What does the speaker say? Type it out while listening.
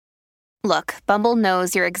Look, Bumble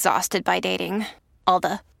knows you're exhausted by dating. All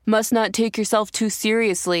the, must not take yourself too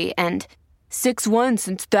seriously, and 6'1"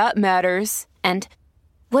 since that matters. And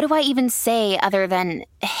what do I even say other than,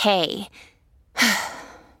 hey?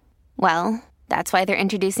 Well, that's why they're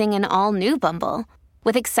introducing an all-new Bumble,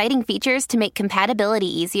 with exciting features to make compatibility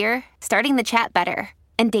easier, starting the chat better,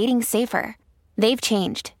 and dating safer. They've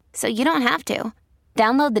changed, so you don't have to.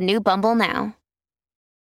 Download the new Bumble now.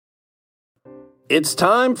 It's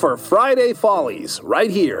time for Friday Follies,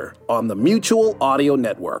 right here on the Mutual Audio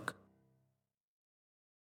Network.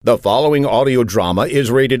 The following audio drama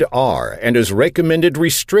is rated R and is recommended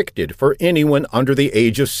restricted for anyone under the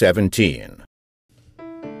age of 17.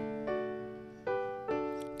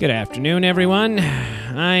 Good afternoon, everyone.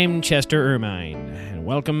 I'm Chester Ermine, and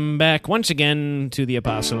welcome back once again to the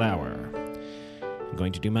Apostle Hour. I'm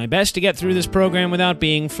going to do my best to get through this program without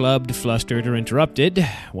being flubbed, flustered, or interrupted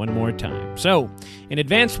one more time. So, in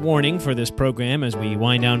advance warning for this program as we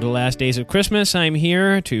wind down to the last days of Christmas, I'm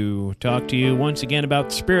here to talk to you once again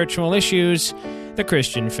about spiritual issues, the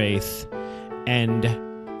Christian faith, and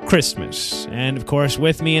Christmas. And, of course,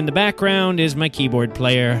 with me in the background is my keyboard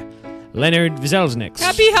player, Leonard Vzelzniks.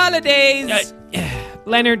 Happy holidays!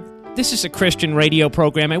 Leonard, this is a Christian radio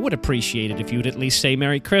program. I would appreciate it if you would at least say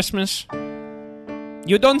Merry Christmas.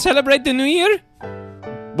 You don't celebrate the New Year?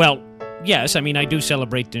 Well, yes, I mean, I do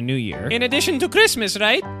celebrate the New Year. In addition to Christmas,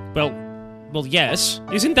 right? Well, yes.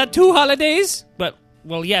 Isn't that two holidays?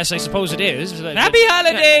 Well, yes, I suppose it is. Happy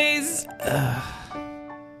holidays!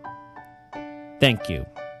 Thank you.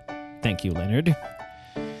 Thank you, Leonard.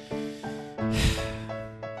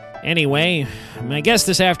 Anyway, my guest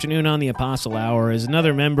this afternoon on the Apostle Hour is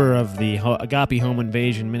another member of the Agape Home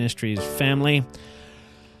Invasion Ministries family,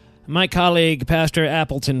 my colleague, Pastor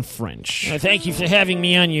Appleton French. Thank you for having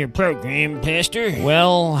me on your program, Pastor.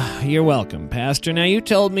 Well, you're welcome, Pastor. Now, you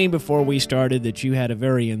told me before we started that you had a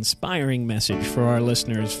very inspiring message for our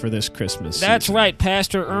listeners for this Christmas season. That's right,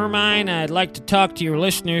 Pastor Ermine. I'd like to talk to your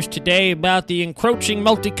listeners today about the encroaching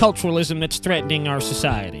multiculturalism that's threatening our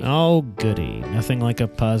society. Oh, goody. Nothing like a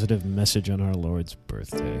positive message on our Lord's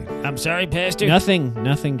birthday. I'm sorry, Pastor?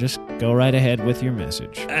 Nothing. Just go right ahead with your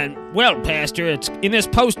message. Well, Pastor, it's in this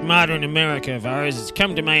postmodern America of ours, it's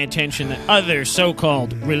come to my attention that other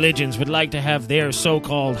so-called religions would like to have their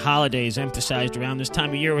so-called holidays emphasized around this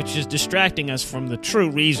time of year, which is distracting us from the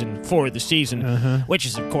true reason for the season, which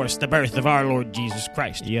is, of course, the birth of our Lord Jesus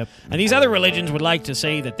Christ. Yep. And these other religions would like to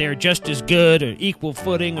say that they're just as good or equal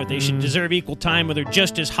footing, or they should deserve equal time, or they're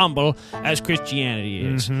just as humble as Christianity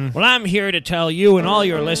is. Well, I'm here to tell you and all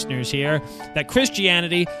your listeners here that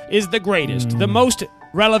Christianity is the greatest, the most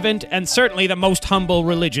relevant, and certainly the most humble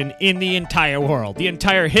religion in the entire world, the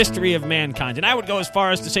entire history of mankind. And I would go as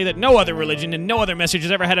far as to say that no other religion and no other message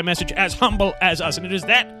has ever had a message as humble as us. And it is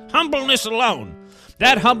that humbleness alone,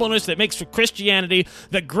 that humbleness that makes Christianity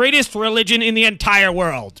the greatest religion in the entire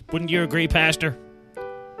world. Wouldn't you agree, Pastor?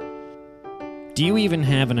 Do you even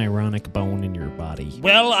have an ironic bone in your body?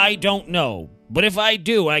 Well, I don't know. But if I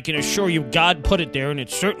do, I can assure you God put it there, and it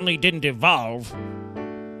certainly didn't evolve.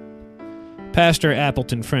 Pastor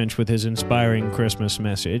Appleton French with his inspiring Christmas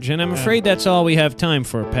message, and I'm afraid that's all we have time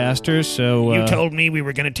for, Pastor, so... You told me we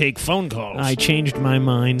were going to take phone calls. I changed my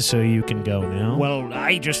mind, so you can go now. Well,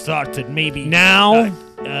 I just thought that maybe... Now?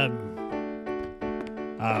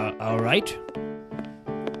 All right.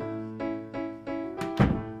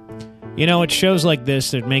 You know, it's shows like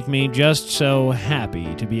this that make me just so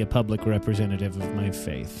happy to be a public representative of my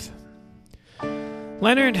faith.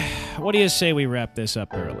 Leonard, what do you say we wrap this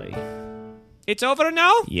up early? It's over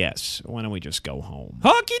now? Yes. Why don't we just go home?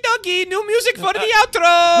 Okie dokie, new music for the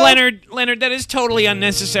outro! Leonard, that is totally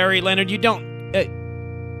unnecessary. Leonard, you don't...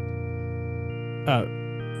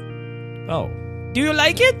 Oh. Do you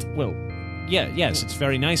like it? Well, yes, it's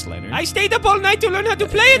very nice, Leonard. I stayed up all night to learn how to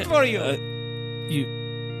play it for you.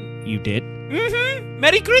 You did?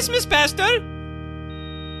 Merry Christmas, Pastor!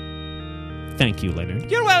 Thank you,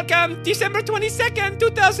 Leonard. You're welcome. December 22nd,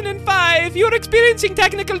 2005. You're experiencing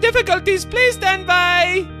technical difficulties. Please stand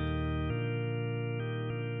by.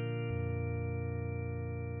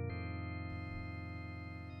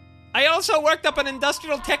 I also worked up an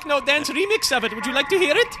industrial techno dance remix of it. Would you like to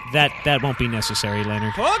hear it? That won't be necessary,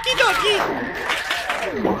 Leonard. Okie dokie.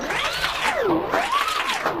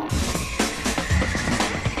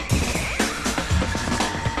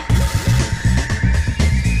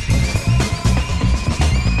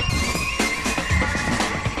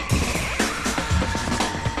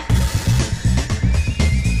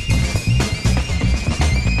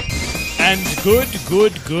 And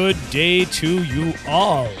good day to you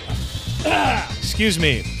all. Excuse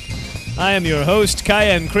me. I am your host,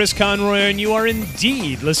 Kaya Chris Conroy, and you are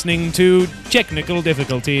indeed listening to Technical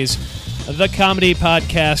Difficulties, the comedy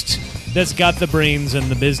podcast that's got the brains and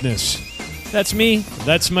the business. That's me,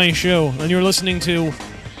 that's my show, and you're listening to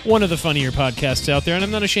one of the funnier podcasts out there, and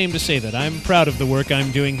I'm not ashamed to say that. I'm proud of the work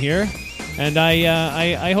I'm doing here, and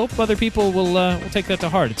I hope other people will take that to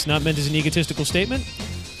heart. It's not meant as an egotistical statement.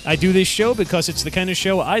 I do this show because it's the kind of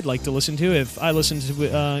show I'd like to listen to if I listened to,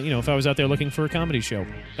 if I was out there looking for a comedy show.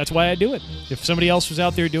 That's why I do it. If somebody else was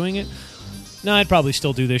out there doing it, no, I'd probably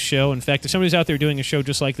still do this show. In fact, if somebody's out there doing a show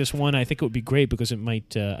just like this one, I think it would be great because it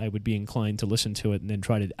might, I would be inclined to listen to it and then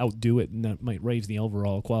try to outdo it, and that might raise the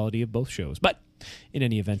overall quality of both shows. But in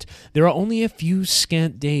any event, there are only a few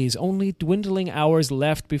scant days, only dwindling hours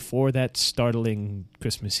left before that startling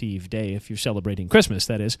Christmas Eve day, if you're celebrating Christmas,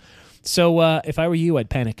 that is. So if I were you, I'd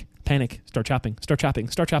panic. Panic. Start shopping. Start shopping.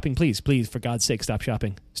 Start shopping, please. Please, for God's sake, stop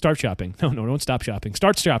shopping. Start shopping. No, don't stop shopping.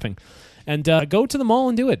 Start shopping. And go to the mall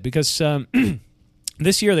and do it, because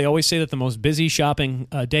this year they always say that the most busy shopping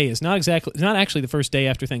day is not actually the first day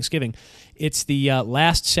after Thanksgiving. It's the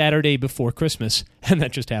last Saturday before Christmas, and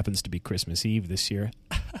that just happens to be Christmas Eve this year.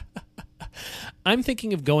 I'm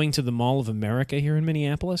thinking of going to the Mall of America here in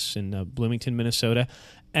Minneapolis, in Bloomington, Minnesota,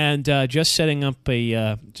 and just sitting down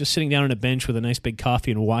on a bench with a nice big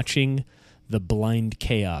coffee and watching the blind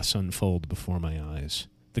chaos unfold before my eyes.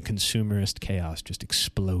 The consumerist chaos just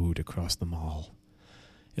explode across the mall.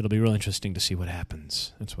 It'll be real interesting to see what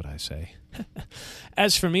happens. That's what I say.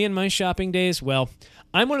 As for me and my shopping days, well,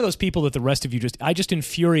 I'm one of those people that the rest of you I just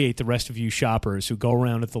infuriate the rest of you shoppers who go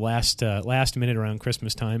around at the last minute around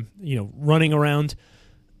Christmas time, running around.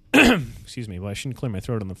 Excuse me. Well, I shouldn't clear my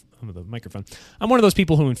throat on the microphone. I'm one of those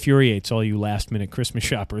people who infuriates all you last minute Christmas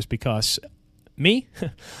shoppers because me,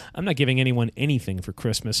 I'm not giving anyone anything for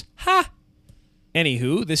Christmas. Ha!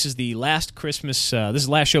 Anywho, this is the last Christmas, this is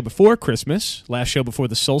the last show before Christmas, last show before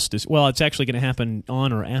the solstice. Well, it's actually going to happen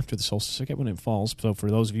on or after the solstice. I forget when it falls. So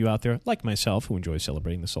for those of you out there, like myself, who enjoy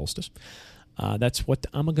celebrating the solstice, that's what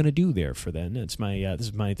I'm going to do there for then. It's this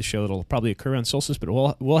is the show that'll probably occur on solstice, but it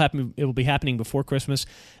will happen. It will be happening before Christmas,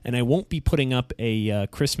 and I won't be putting up a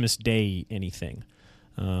Christmas Day anything.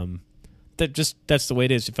 That's the way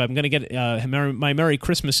it is. If I'm going to get my Merry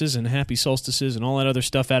Christmases and Happy Solstices and all that other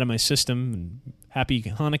stuff out of my system, and Happy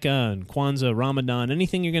Hanukkah and Kwanzaa, Ramadan,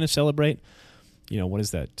 anything you're going to celebrate, what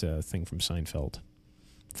is that thing from Seinfeld?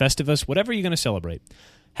 Festivus, whatever you're going to celebrate.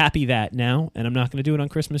 Happy that now, and I'm not going to do it on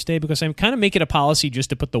Christmas Day because I'm kind of making a policy just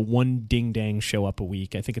to put the one ding-dang show up a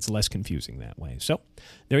week. I think it's less confusing that way. So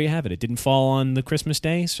there you have it. It didn't fall on the Christmas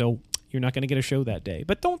Day, so you're not going to get a show that day.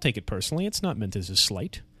 But don't take it personally. It's not meant as a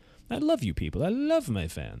slight. I love you people. I love my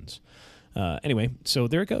fans. Anyway, so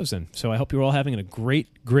there it goes then. So I hope you're all having a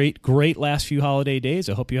great, great, great last few holiday days.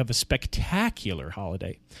 I hope you have a spectacular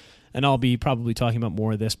holiday. And I'll be probably talking about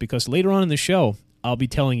more of this because later on in the show, I'll be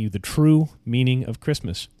telling you the true meaning of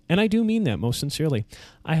Christmas. And I do mean that most sincerely.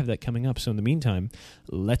 I have that coming up. So in the meantime,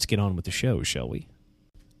 let's get on with the show, shall we?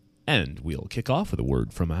 And we'll kick off with a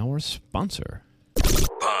word from our sponsor.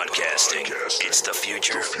 Podcasting. It's the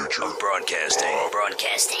future of broadcasting.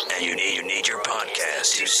 And you need your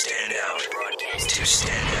podcast to stand out.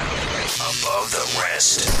 Above the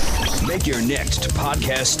rest. Make your next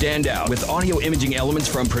podcast stand out with audio imaging elements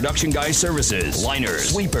from Production Guy Services. Liners,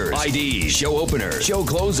 sweepers, IDs, show openers, show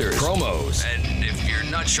closers, promos. And if you're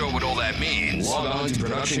not sure what all that means, log on to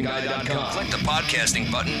ProductionGuy.com. Click the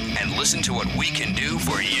podcasting button and listen to what we can do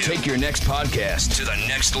for you. Take your next podcast to the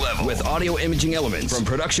next level with audio imaging elements from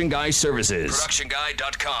Production Guy Services.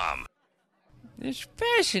 ProductionGuy.com. It's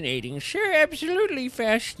fascinating, sir, absolutely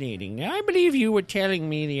fascinating. I believe you were telling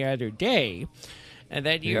me the other day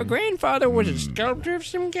that your grandfather was a sculptor of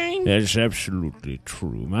some kind? That's absolutely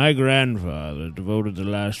true. My grandfather devoted the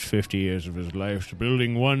last 50 years of his life to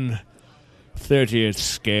building 1/30th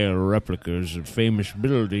scale replicas of famous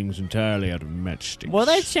buildings entirely out of matchsticks. Well,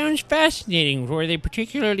 that sounds fascinating. Were they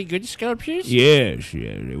particularly good sculptures? Yes,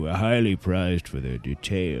 they were highly prized for their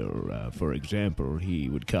detail. For example, he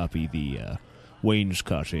would copy the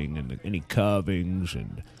wainscoting and any carvings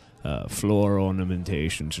and floor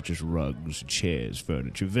ornamentation such as rugs, chairs,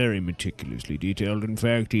 furniture, very meticulously detailed. In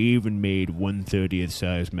fact, he even made 1/30th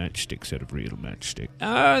size matchsticks out of real matchstick.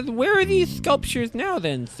 Where are these sculptures now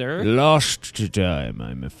then, sir? Lost to time,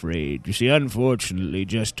 I'm afraid. You see, unfortunately,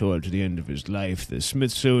 just towards the end of his life, the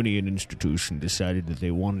Smithsonian Institution decided that they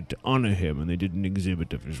wanted to honor him, and they did an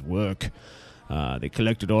exhibit of his work. They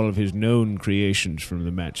collected all of his known creations from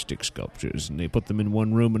the matchstick sculptures, and they put them in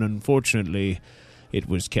one room, and unfortunately, It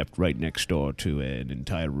was kept right next door to an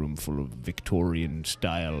entire room full of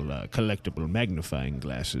Victorian-style collectible magnifying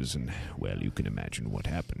glasses, and, well, you can imagine what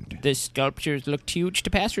happened. The sculptures looked huge to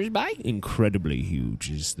passers-by? Incredibly huge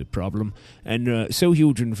is the problem, and so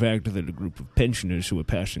huge, in fact, that a group of pensioners who were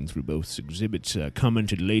passing through both exhibits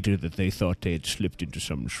commented later that they thought they had slipped into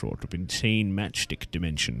some sort of insane matchstick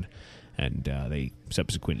dimension. And they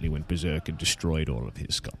subsequently went berserk and destroyed all of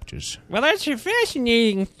his sculptures. Well, that's a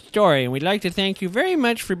fascinating story, and we'd like to thank you very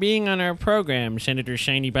much for being on our program, Senator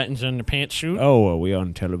Shiny Buttons on the Pantsuit. Oh, are we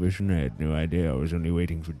on television? I had no idea. I was only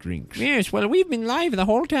waiting for drinks. Yes, well, we've been live the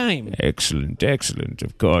whole time. Excellent, excellent.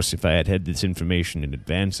 Of course, if I had this information in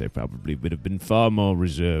advance, I probably would have been far more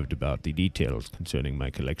reserved about the details concerning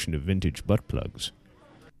my collection of vintage butt plugs.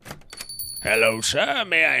 Hello, sir.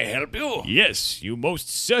 May I help you? Yes, you most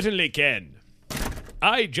certainly can.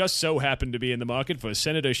 I just so happen to be in the market for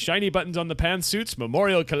Senator Shiny Buttons on the Pantsuit's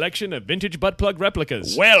memorial collection of vintage butt plug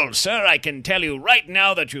replicas. Well, sir, I can tell you right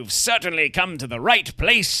now that you've certainly come to the right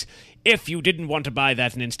place if you didn't want to buy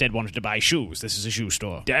that and instead wanted to buy shoes. This is a shoe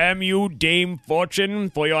store. Damn you, Dame Fortune,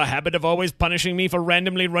 for your habit of always punishing me for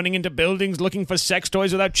randomly running into buildings looking for sex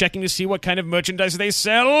toys without checking to see what kind of merchandise they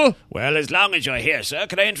sell. Well, as long as you're here, sir,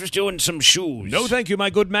 could I interest you in some shoes? No, thank you, my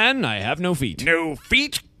good man. I have no feet. No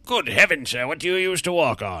feet? Good heavens, sir, what do you use to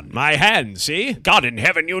walk on? My hands, see? God in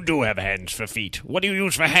heaven, you do have hands for feet. What do you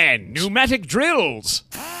use for hands? Pneumatic drills.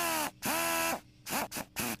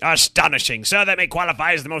 Astonishing, sir. That may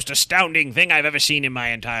qualify as the most astounding thing I've ever seen in my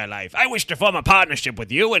entire life. I wish to form a partnership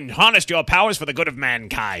with you and harness your powers for the good of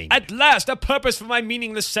mankind. At last, a purpose for my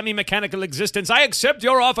meaningless semi-mechanical existence. I accept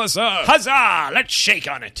your offer, sir. Huzzah! Let's shake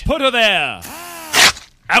on it. Put her there.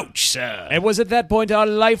 Ouch, sir. It was at that point our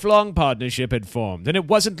lifelong partnership had formed, and it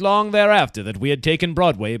wasn't long thereafter that we had taken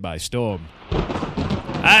Broadway by storm.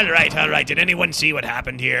 All right. Did anyone see what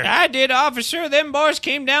happened here? I did, officer. Them boys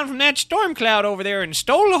came down from that storm cloud over there and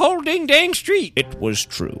stole the whole ding-dang street. It was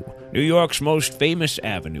true. New York's most famous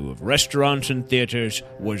avenue of restaurants and theaters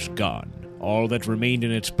was gone. All that remained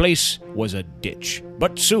in its place was a ditch.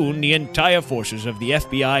 But soon the entire forces of the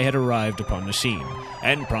FBI had arrived upon the scene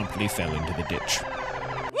and promptly fell into the ditch.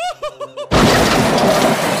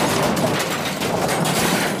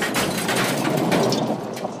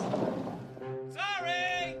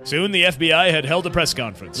 Soon, the FBI had held a press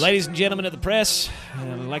conference. Ladies and gentlemen of the press,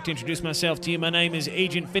 I'd like to introduce myself to you. My name is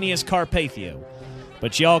Agent Phineas Carpathio,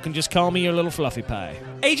 but y'all can just call me your little fluffy pie.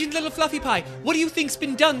 Agent Little Fluffy Pie, what do you think's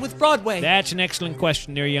been done with Broadway? That's an excellent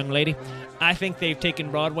question there, young lady. I think they've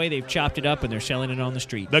taken Broadway, they've chopped it up, and they're selling it on the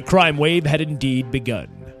street. The crime wave had indeed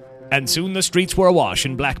begun. And soon the streets were awash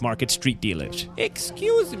in black market street dealers.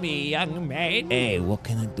 Excuse me, young man. Hey, what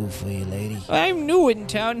can I do for you, lady? I'm new in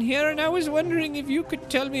town here, and I was wondering if you could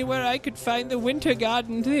tell me where I could find the Winter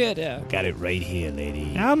Garden Theater. Got it right here,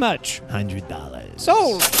 lady. How much? $100.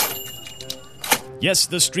 Sold! Yes,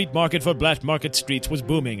 the street market for black market streets was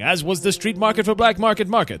booming, as was the street market for black market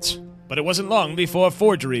markets. But it wasn't long before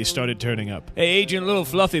forgeries started turning up. Hey, Agent Little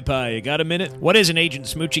Fluffy Pie, you got a minute? What is an Agent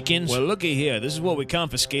Smoochykins? Well, looky here. This is what we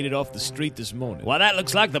confiscated off the street this morning. Well, that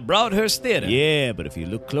looks like the Broadhurst Theater. Yeah, but if you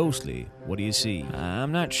look closely, what do you see?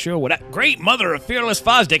 I'm not sure what Great mother of fearless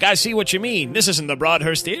Fosdick, I see what you mean. This isn't the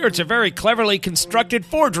Broadhurst Theater. It's a very cleverly constructed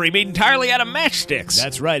forgery made entirely out of matchsticks.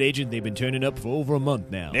 That's right, Agent. They've been turning up for over a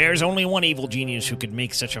month now. There's only one evil genius who could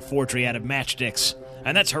make such a forgery out of matchsticks.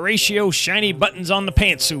 And that's Horatio Shiny Buttons on the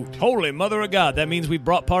Pantsuit. Holy mother of God, that means we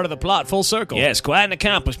brought part of the plot full circle. Yes, quite an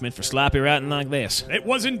accomplishment for sloppy writing like this. It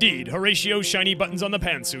was indeed Horatio Shiny Buttons on the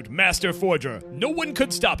Pantsuit, master forger. No one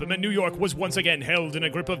could stop him, and New York was once again held in a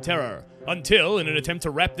grip of terror. Until, in an attempt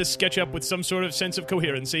to wrap this sketch up with some sort of sense of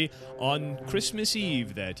coherency, on Christmas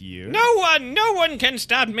Eve that year... No one can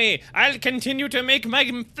stop me. I'll continue to make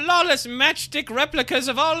my flawless matchstick replicas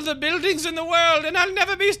of all the buildings in the world, and I'll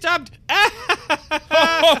never be stopped.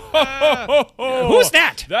 Who's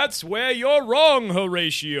that? That's where you're wrong,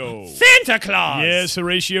 Horatio. Santa Claus! Yes,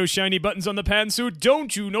 Horatio Shiny Buttons on the Pantsuit.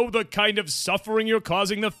 Don't you know the kind of suffering you're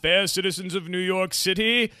causing the fair citizens of New York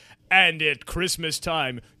City? And at Christmas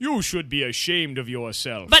time, you should be ashamed of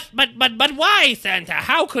yourself. But why, Santa?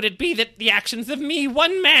 How could it be that the actions of me,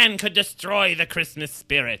 one man, could destroy the Christmas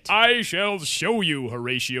spirit? I shall show you,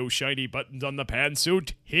 Horatio Shiny Buttons on the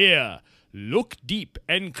Pantsuit. Here. Look deep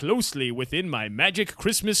and closely within my magic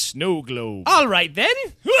Christmas snow globe. All right, then.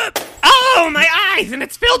 Oh, my eyes, and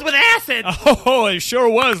it's filled with acid. Oh, it sure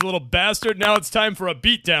was, little bastard. Now it's time for a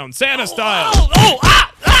beatdown, Santa style.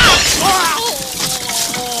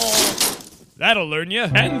 That'll learn you.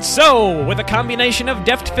 And so, with a combination of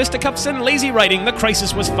deft fisticuffs and lazy writing, the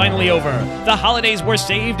crisis was finally over. The holidays were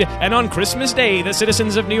saved, and on Christmas Day, the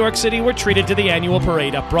citizens of New York City were treated to the annual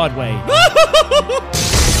parade up Broadway.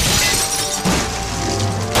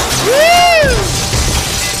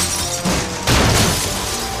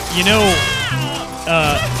 You know,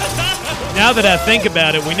 now that I think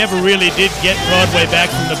about it, we never really did get Broadway back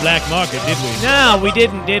from the black market, did we? No, we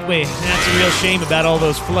didn't, did we? That's a real shame about all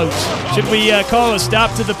those floats. Should we call a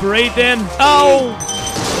stop to the parade then? Oh,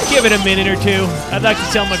 give it a minute or two. I'd like to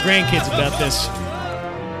tell my grandkids about this.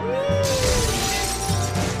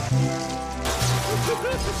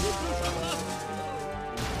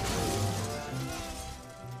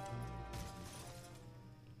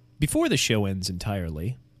 Before the show ends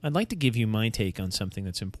entirely, I'd like to give you my take on something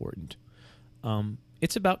that's important.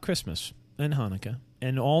 It's about Christmas and Hanukkah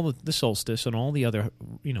and all the solstice and all the other,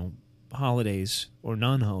 holidays or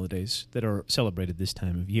non-holidays that are celebrated this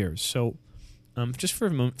time of year. So, just for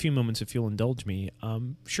a few moments, if you'll indulge me,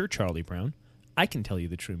 sure, Charlie Brown, I can tell you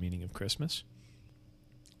the true meaning of Christmas.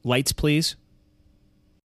 Lights, please.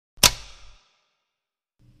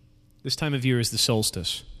 This time of year is the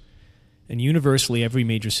solstice. And universally, every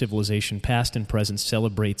major civilization, past and present,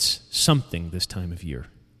 celebrates something this time of year.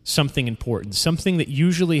 Something important. Something that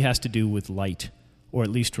usually has to do with light, or at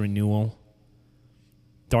least renewal,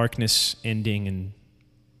 darkness ending, and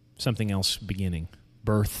something else beginning.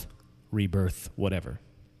 Birth, rebirth, whatever.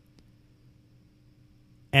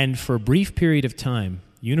 And for a brief period of time,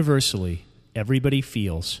 universally, everybody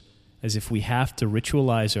feels as if we have to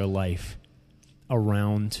ritualize our life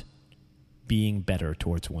around being better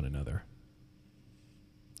towards one another.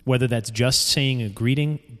 Whether that's just saying a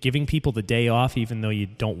greeting, giving people the day off even though you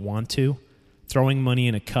don't want to, throwing money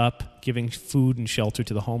in a cup, giving food and shelter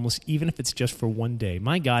to the homeless, even if it's just for one day.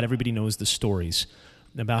 My God, everybody knows the stories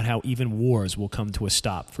about how even wars will come to a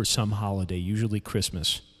stop for some holiday, usually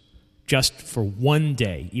Christmas. Just for one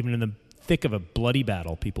day, even in the thick of a bloody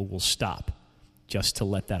battle, people will stop just to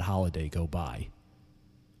let that holiday go by.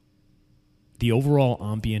 The overall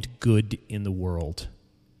ambient good in the world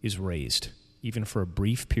is raised, even for a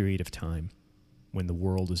brief period of time when the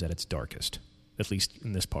world is at its darkest, at least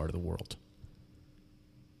in this part of the world.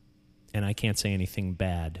 And I can't say anything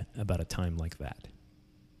bad about a time like that.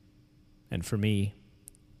 And for me,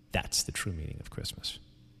 that's the true meaning of Christmas.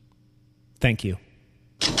 Thank you.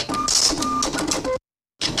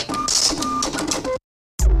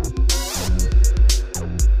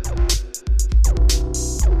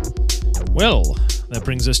 Well, that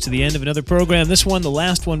brings us to the end of another program. This one, the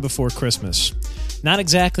last one before Christmas. Not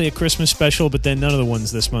exactly a Christmas special, but then none of the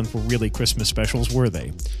ones this month were really Christmas specials, were they?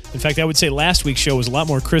 In fact, I would say last week's show was a lot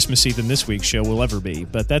more Christmassy than this week's show will ever be.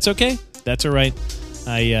 But that's okay. That's all right.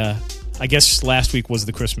 I guess last week was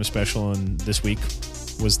the Christmas special, and this week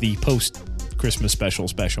was the post-Christmas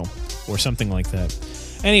special, or something like that.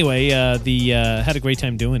 Anyway, had a great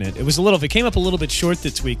time doing it. If it came up a little bit short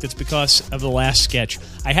this week, that's because of the last sketch.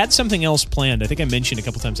 I had something else planned. I think I mentioned a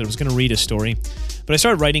couple times that I was going to read a story, but I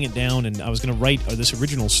started writing it down, and I was going to write this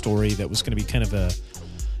original story that was going to be kind of a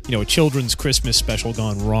children's Christmas special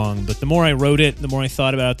gone wrong. But the more I wrote it, the more I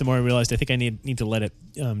thought about it, the more I realized I think I need to let it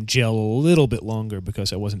gel a little bit longer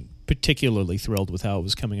because I wasn't particularly thrilled with how it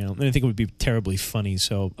was coming out. And I think it would be terribly funny,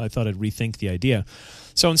 so I thought I'd rethink the idea.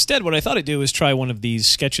 So instead, what I thought I'd do is try one of these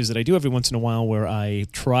sketches that I do every once in a while where I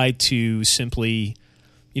try to simply,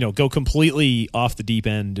 go completely off the deep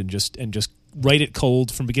end and just write it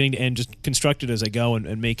cold from beginning to end, just construct it as I go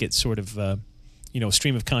and make it sort of,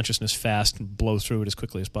 stream of consciousness fast and blow through it as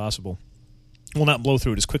quickly as possible. Well, not blow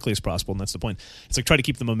through it as quickly as possible, and that's the point. It's like try to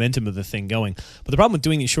keep the momentum of the thing going. But the problem with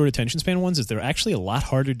doing these short attention span ones is they're actually a lot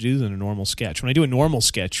harder to do than a normal sketch. When I do a normal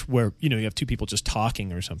sketch where, you have two people just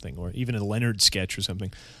talking or something, or even a Leonard sketch or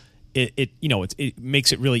something, it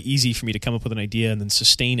makes it really easy for me to come up with an idea and then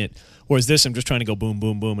sustain it. Whereas this, I'm just trying to go boom,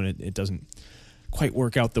 boom, boom, and it doesn't quite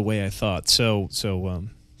work out the way I thought. So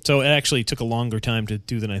it actually took a longer time to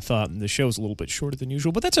do than I thought, and the show's a little bit shorter than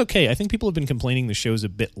usual. But that's okay. I think people have been complaining the show's a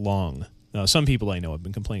bit long. Some people I know have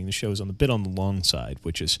been complaining the show's on the long side,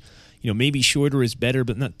 which is, maybe shorter is better,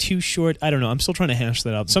 but not too short. I don't know. I'm still trying to hash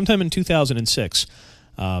that out. Sometime in 2006,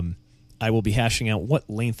 I will be hashing out what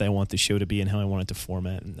length I want the show to be and how I want it to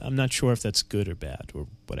format. And I'm not sure if that's good or bad or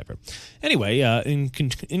whatever. Anyway, in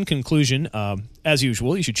conclusion, as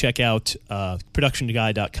usual, you should check out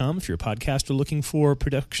productionguy.com if you're a podcaster looking for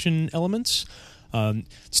production elements.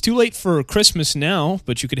 It's too late for Christmas now,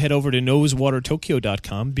 but you could head over to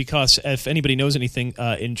nosewatertokyo.com because if anybody knows anything,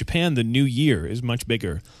 in Japan, the New Year is much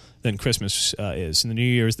bigger than Christmas is, and the New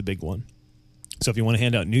Year is the big one. So if you want to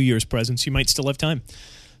hand out New Year's presents, you might still have time.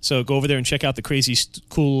 So go over there and check out the crazy,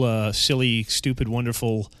 cool, silly, stupid,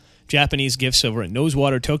 wonderful Japanese gifts over at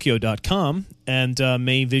nosewatertokyo.com. And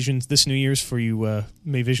may visions this New Year's for you,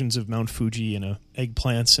 may visions of Mount Fuji and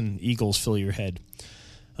eggplants and eagles fill your head,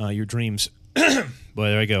 your dreams. Boy,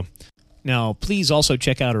 there I go. Now, please also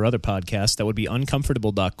check out our other podcast. That would be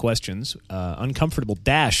Uncomfortable.Questions,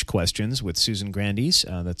 Uncomfortable-Questions with Susan Grandes.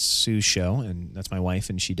 That's Sue's show, and that's my wife,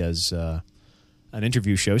 and she does an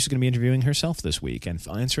interview show. She's going to be interviewing herself this week and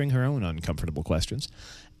answering her own uncomfortable questions.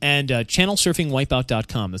 And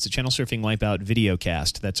channelsurfingwipeout.com. That's a Channel Surfing Wipeout video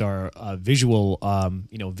cast. That's our visual,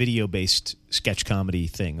 video-based sketch comedy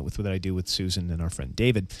thing that I do with Susan and our friend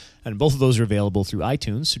David. And both of those are available through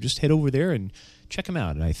iTunes, so just head over there and check them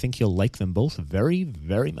out. And I think you'll like them both very,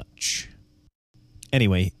 very much.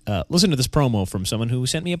 Anyway, listen to this promo from someone who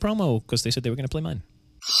sent me a promo because they said they were going to play mine.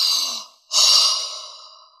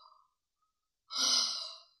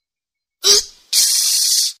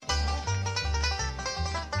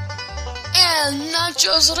 El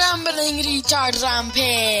Nacho's Rambling Retard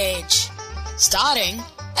Rampage. Starting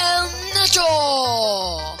El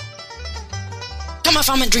Nacho. Come on,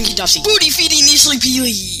 I'm a drinky dusty. Booty feeding Neasley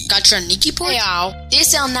Peely. Got your Nikki port? Hey, y'all.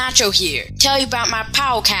 This El Nacho here. Tell you about my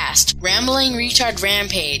podcast, Rambling Retard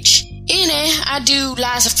Rampage. In it, I do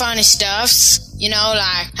lots of funny stuffs. You know,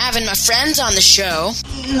 like having my friends on the show.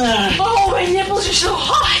 Oh, my nipples are so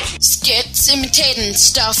hot. Skits imitating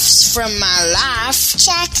stuffs from my life.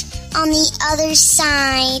 Check on the other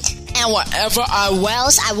side. And whatever I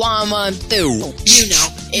want to do. You know,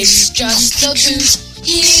 it's just the booze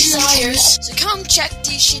he desires. So come check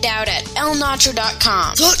this shit out at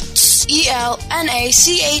elnacho.com. That's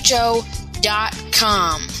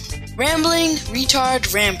ELNACHO.com. Rambling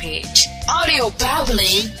Retard Rampage. Audio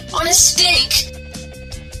babbling on a steak.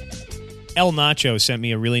 El Nacho sent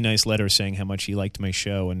me a really nice letter saying how much he liked my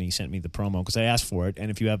show, and he sent me the promo because I asked for it. And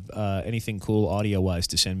if you have anything cool audio-wise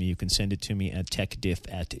to send me, you can send it to me at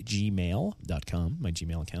techdiff@gmail.com, my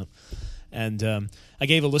Gmail account. And I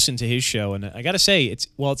gave a listen to his show, and I got to say, it's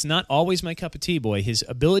not always my cup of tea, boy. His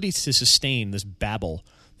ability to sustain this babble,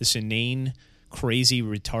 this inane, crazy,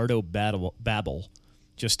 retardo babble,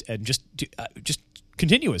 just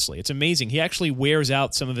continuously. It's amazing. He actually wears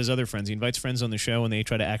out some of his other friends. He invites friends on the show, and they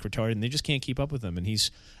try to act retarded, and they just can't keep up with him. And it's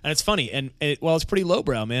funny. And it's pretty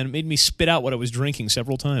lowbrow, man. It made me spit out what I was drinking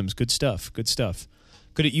several times. Good stuff. Good stuff.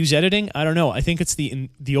 Could it use editing? I don't know. I think it's the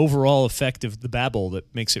overall effect of the babble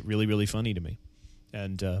that makes it really, really funny to me.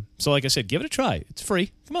 And so, like I said, give it a try. It's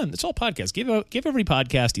free. Come on, it's all podcasts. Give every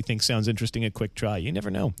podcast you think sounds interesting a quick try. You never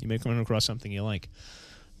know. You may come across something you like.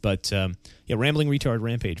 But Rambling Retard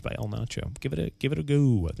Rampage by El Nacho. Give it a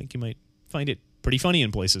go. I think you might find it pretty funny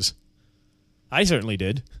in places. I certainly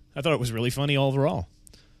did. I thought it was really funny overall.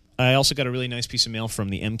 I also got a really nice piece of mail from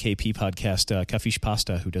the MKP podcast, Cafish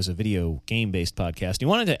Pasta, who does a video game-based podcast. He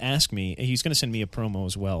wanted to ask me, he's going to send me a promo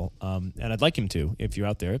as well, and I'd like him to. If you're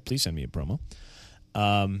out there, please send me a promo.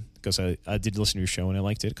 Because I did listen to your show, and I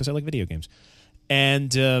liked it because I like video games.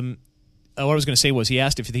 And what I was going to say was he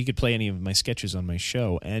asked if he could play any of my sketches on my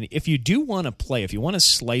show. And if you do want to play, if you want to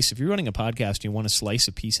slice, if you're running a podcast and you want to slice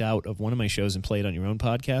a piece out of one of my shows and play it on your own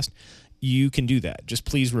podcast, you can do that. Just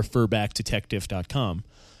please refer back to techdiff.com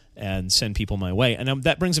and send people my way. And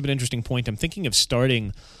that brings up an interesting point. I'm thinking of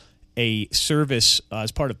starting a service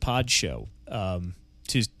as part of Pod Show to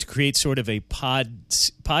create sort of a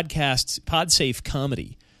pod-safe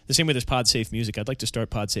comedy. The same way there's pod-safe music, I'd like to start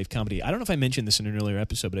pod-safe comedy. I don't know if I mentioned this in an earlier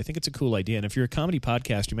episode, but I think it's a cool idea. And if you're a comedy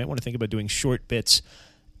podcast, you might want to think about doing short bits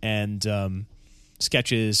and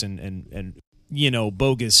sketches and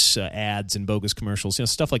bogus ads and bogus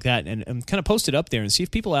commercials, stuff like that, and kind of post it up there and see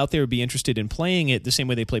if people out there would be interested in playing it the same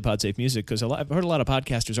way they play pod-safe music, because I've heard a lot of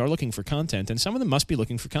podcasters are looking for content, and some of them must be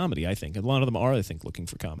looking for comedy, I think. A lot of them are, I think, looking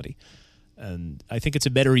for comedy. And I think it's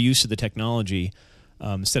a better use of the technology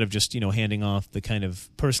instead of just, handing off the kind of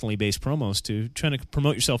personally based promos to trying to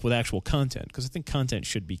promote yourself with actual content, because I think content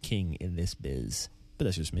should be king in this biz. But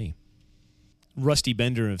that's just me. Rusty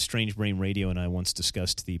Bender of Strange Brain Radio and I once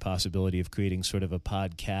discussed the possibility of creating sort of a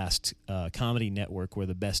podcast comedy network where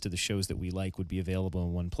the best of the shows that we like would be available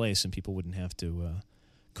in one place, and people wouldn't have to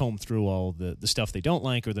comb through all the stuff they don't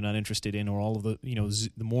like or they're not interested in, or all of the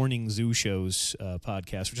the morning zoo shows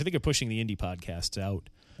podcasts, which I think are pushing the indie podcasts out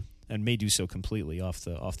and may do so completely off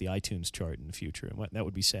the iTunes chart in the future. And that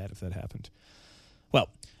would be sad if that happened. Well,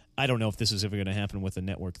 I don't know if this is ever going to happen with the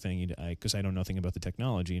network thing, because I know nothing about the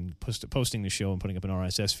technology, and posting the show and putting up an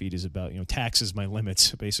RSS feed is about, taxes my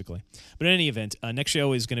limits, basically. But in any event, next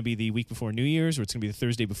show is going to be the week before New Year's, or it's going to be the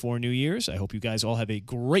Thursday before New Year's. I hope you guys all have a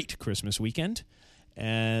great Christmas weekend,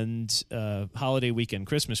 and holiday weekend,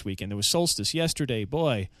 Christmas weekend. There was solstice yesterday.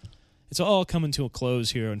 Boy, it's all coming to a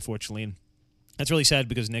close here, unfortunately. And that's really sad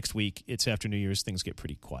because next week, it's after New Year's, things get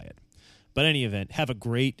pretty quiet. But in any event, have a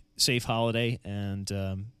great, safe holiday, and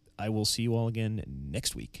I will see you all again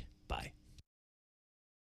next week. Bye.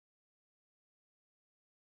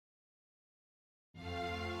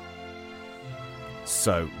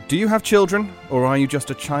 So, do you have children, or are you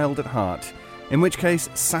just a child at heart? In which case,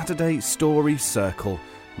 Saturday Story Circle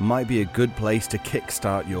might be a good place to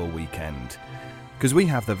kickstart your weekend. Because we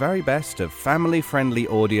have the very best of family-friendly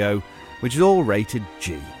audio, which is all rated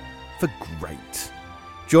G for great.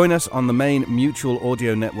 Join us on the main Mutual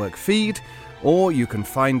Audio Network feed, or you can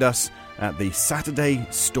find us at the Saturday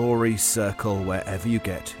Story Circle wherever you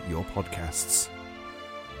get your podcasts.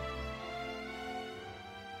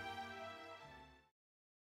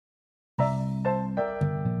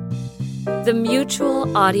 The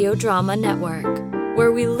Mutual Audio Drama Network,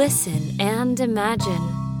 where we listen and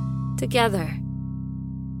imagine together.